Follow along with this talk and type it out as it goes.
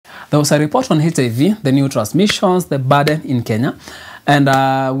There was a report on HIV, the new transmissions, the burden in Kenya, and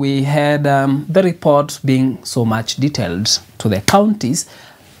we had the report being so much detailed to the counties.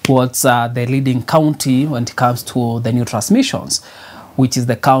 What's the leading county when it comes to the new transmissions, which is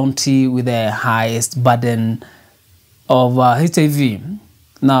the county with the highest burden of HIV.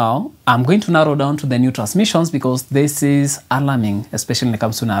 Now, I'm going to narrow down to the new transmissions because this is alarming, especially when it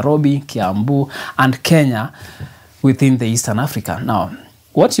comes to Nairobi, Kiambu, and Kenya within the Eastern Africa. Now,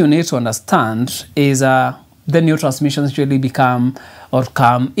 what you need to understand is the new transmissions usually become or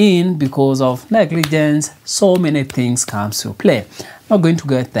come in because of negligence. So many things come to play. I'm not going to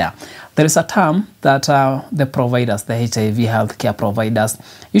get there. There is a term that the providers, the HIV healthcare providers,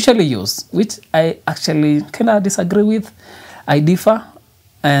 usually use, which I actually kind of disagree with. I differ.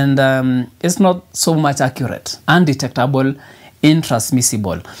 And it's not so much accurate. Undetectable,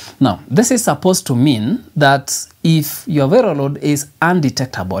 intransmissible. Now, this is supposed to mean that if your viral load is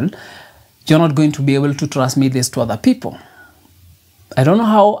undetectable, you're not going to be able to transmit this to other people. I don't know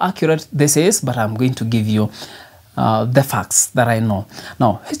how accurate this is, but I'm going to give you the facts that I know.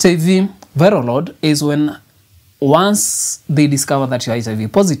 Now, HIV viral load is when once they discover that you're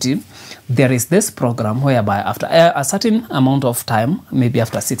HIV positive, there is this program whereby after a certain amount of time, maybe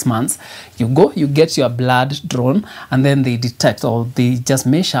after 6 months, you go, you get your blood drawn, and then they detect or they just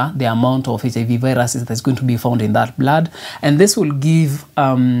measure the amount of HIV viruses that's going to be found in that blood. And this will give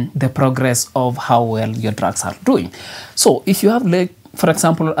the progress of how well your drugs are doing. So if you have, like, for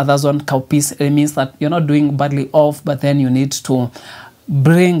example, 1,000 copies, it means that you're not doing badly off, but then you need to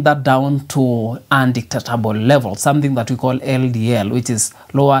bring that down to undetectable levels, something that we call LDL, which is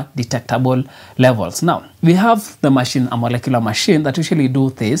lower detectable levels. Now, we have the machine, a molecular machine that usually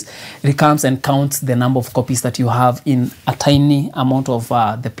do this. It comes and counts the number of copies that you have in a tiny amount of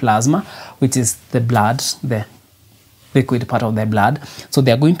the plasma, which is the blood, the liquid part of the blood. So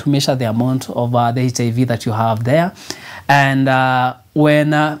they are going to measure the amount of the HIV that you have there. And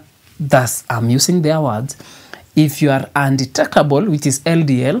when thus, I'm using their words, if you are undetectable, which is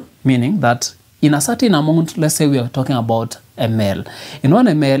LDL, meaning that in a certain amount, let's say we are talking about ml. In 1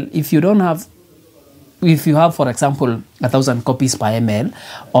 ml, if you don't have, if you have, for example, 1,000 copies per ml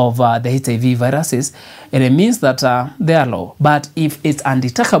of the HIV viruses, it means that they are low. But if it's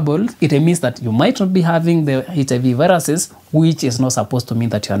undetectable, it means that you might not be having the HIV viruses, which is not supposed to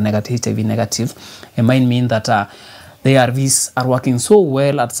mean that you are negative, HIV negative. It might mean that the ARVs are working so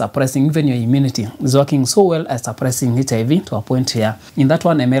well at suppressing, even your immunity is working so well at suppressing HIV to a point here. In that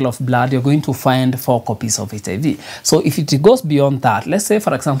 1 ml of blood, you're going to find 4 copies of HIV. So if it goes beyond that, let's say,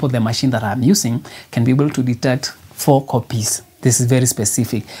 for example, the machine that I'm using can be able to detect 4 copies. This is very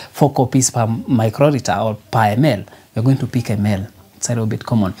specific. 4 copies per microliter or per ml. We're going to pick ml. It's a little bit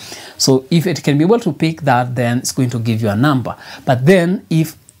common. So if it can be able to pick that, then it's going to give you a number. But then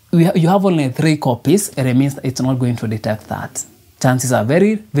if you have only 3 copies, it means that it's not going to detect that. Chances are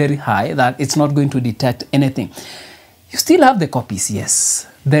very, very high that it's not going to detect anything. You still have the copies, yes.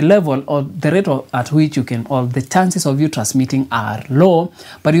 The level or the rate at which you can, or the chances of you transmitting are low,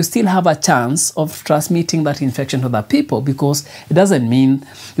 but you still have a chance of transmitting that infection to other people, because it doesn't mean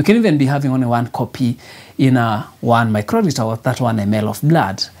you can even be having only 1 copy in a 1 microliter or that 1 ml of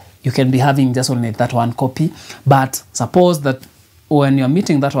blood. You can be having just only that 1 copy, but suppose that when you're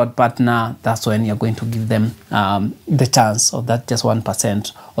meeting that one partner, that's when you're going to give them the chance of that just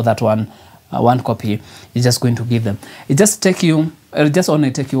 1% or that one copy. You're just going to give them. It just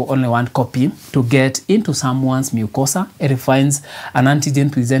only take you only 1 copy to get into someone's mucosa. It finds an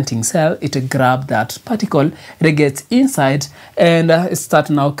antigen presenting cell. It grabs that particle. It gets inside and it starts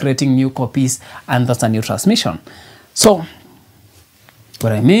now creating new copies, and that's a new transmission. So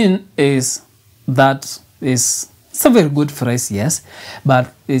what I mean is that it's a very good phrase, yes,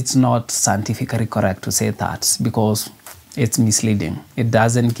 but it's not scientifically correct to say that because it's misleading. It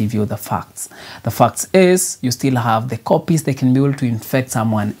doesn't give you the facts. The facts is you still have the copies. They can be able to infect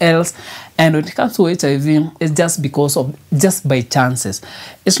someone else. And when it comes to HIV, it's just by chances.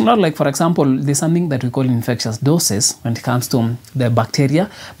 It's not like, for example, there's something that we call infectious doses when it comes to the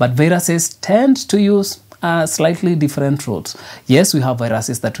bacteria, but viruses tend to use slightly different routes. Yes, we have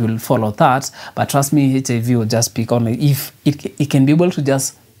viruses that will follow that, but trust me, HIV will just pick only if it can be able to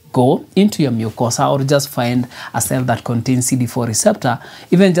just go into your mucosa or just find a cell that contains CD4 receptor.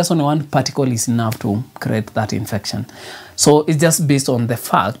 Even just only 1 particle is enough to create that infection. So it's just based on the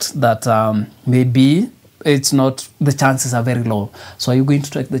fact that maybe it's not, the chances are very low. So are you going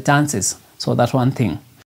to take the chances? So that's one thing.